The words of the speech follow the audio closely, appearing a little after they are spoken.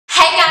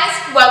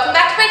welcome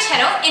back to my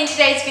channel. In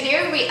today's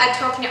video we are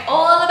talking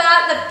all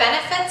about the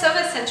benefits of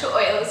essential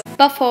oils.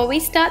 Before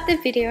we start the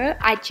video,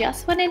 I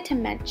just wanted to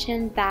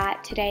mention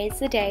that today is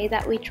the day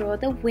that we draw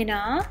the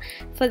winner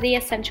for the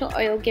essential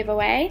oil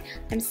giveaway.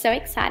 I'm so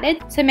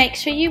excited, so make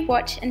sure you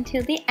watch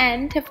until the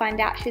end to find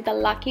out who the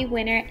lucky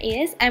winner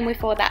is. And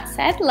with all that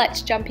said,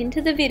 let's jump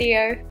into the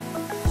video.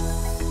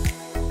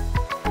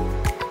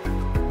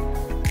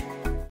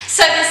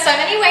 So there's so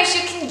many ways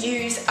you can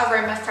use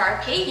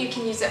aromatherapy. You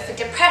can use it for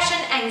depression,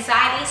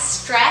 anxiety,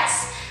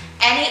 stress,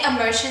 any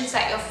emotions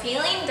that you're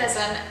feeling. There's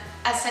an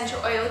essential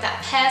oil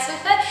that pairs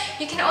with it.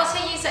 You can also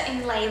use it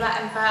in labor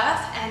and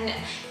birth, and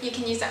you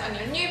can use it on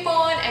your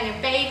newborn and your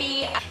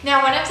baby.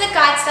 Now, one of the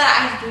guides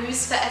that I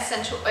use for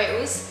essential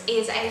oils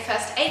is a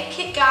first aid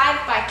kit guide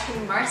by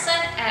Kim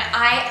Morrison, and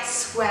I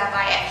swear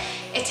by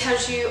it. It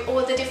tells you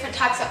all the different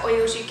types of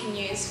oils you can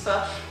use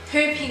for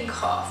whooping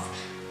cough,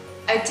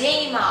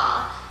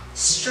 edema,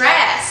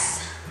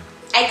 stress,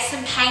 aches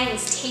and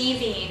pains,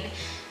 teething,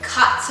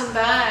 cuts and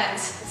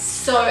burns,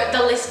 so the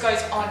list goes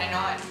on and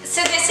on.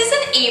 So this is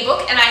an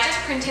ebook and I just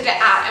printed it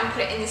out and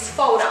put it in this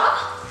folder.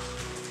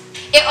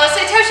 It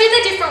also tells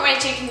you the different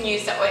ways you can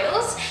use the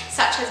oils,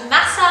 such as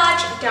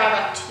massage,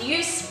 direct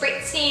use,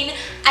 spritzing,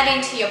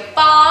 adding to your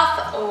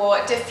bath, or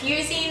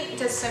diffusing.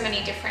 There's so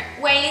many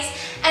different ways,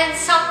 and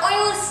some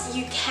oils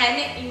you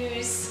can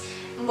use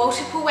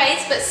multiple ways,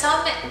 but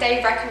some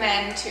they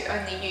recommend to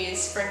only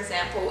use, for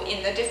example,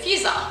 in the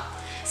diffuser.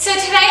 So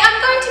today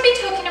I'm going to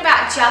be talking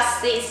about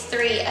just these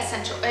 3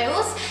 essential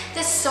oils.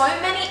 There's so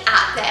many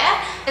out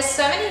there. There's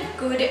so many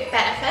good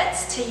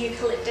benefits to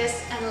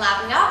eucalyptus and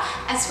lavender,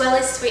 as well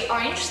as sweet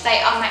orange. They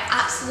are my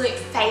absolute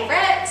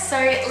favorite. So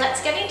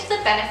let's get into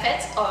the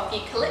benefits of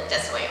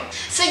eucalyptus oil.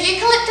 So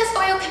eucalyptus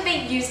oil can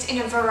be used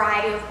in a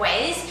variety of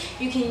ways.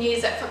 You can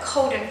use it for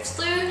cold and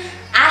flu,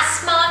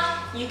 asthma.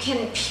 You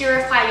can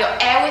purify your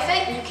air with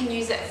it. You can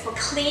use it for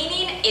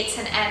cleaning. It's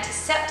an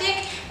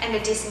antiseptic and a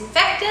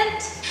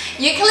disinfectant.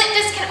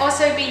 Eucalyptus can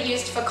also be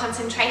used for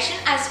concentration,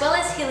 as well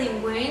as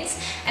healing wounds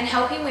and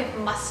helping with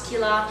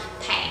muscular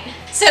pain.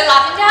 So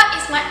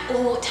lavender is my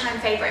all-time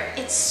favorite.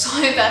 It's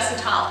so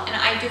versatile and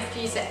I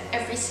diffuse it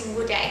every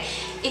single day.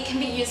 It can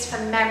be used for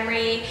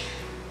memory,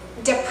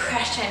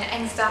 depression,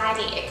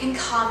 anxiety. It can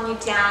calm you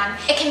down.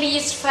 It can be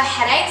used for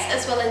headaches,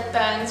 as well as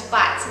burns,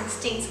 bites and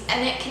stings,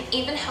 and it can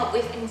even help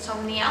with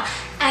insomnia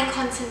and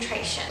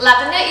concentration.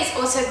 Lavender is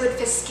also good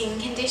for skin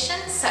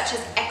conditions such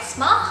as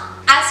eczema.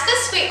 As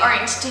for sweet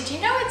orange, did you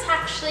know it's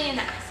actually an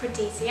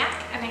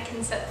aphrodisiac and it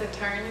can set the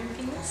tone and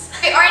things?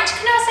 Sweet orange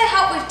can also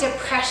help with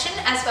depression,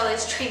 as well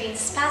as treating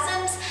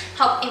spasms,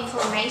 help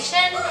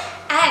inflammation,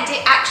 and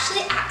it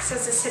actually acts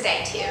as a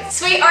sedative.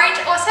 Sweet orange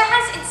also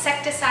has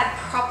insecticide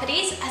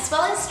properties, as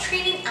well as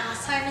treating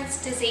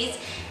Alzheimer's disease,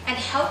 and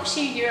helps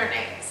you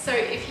urinate. So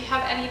if you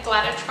have any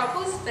bladder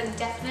troubles, then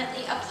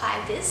definitely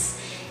apply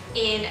this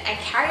in a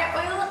carrier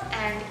oil,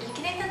 and you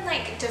can even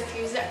like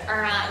diffuse it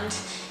around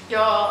your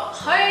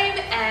home,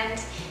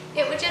 and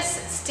it would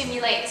just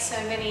stimulate so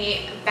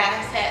many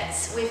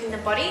benefits within the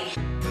body.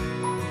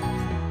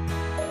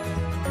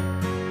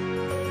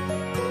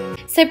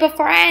 So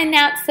before I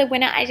announce the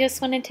winner, I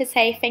just wanted to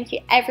say thank you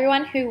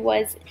everyone who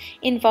was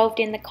involved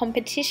in the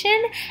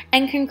competition,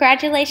 and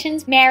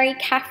congratulations Mary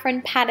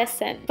Catherine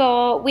Patterson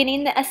for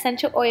winning the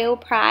Essential Oil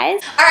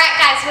prize. Alright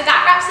guys, well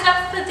that wraps it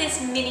up for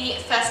this mini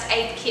first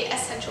aid kit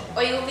essential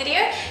oil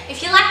video.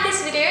 If you like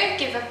this video,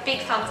 give a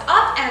big thumbs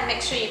up and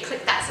make sure you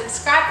click that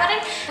subscribe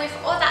button. With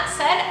all that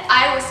said,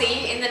 I will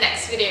see you in the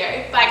next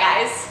video. Bye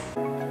guys.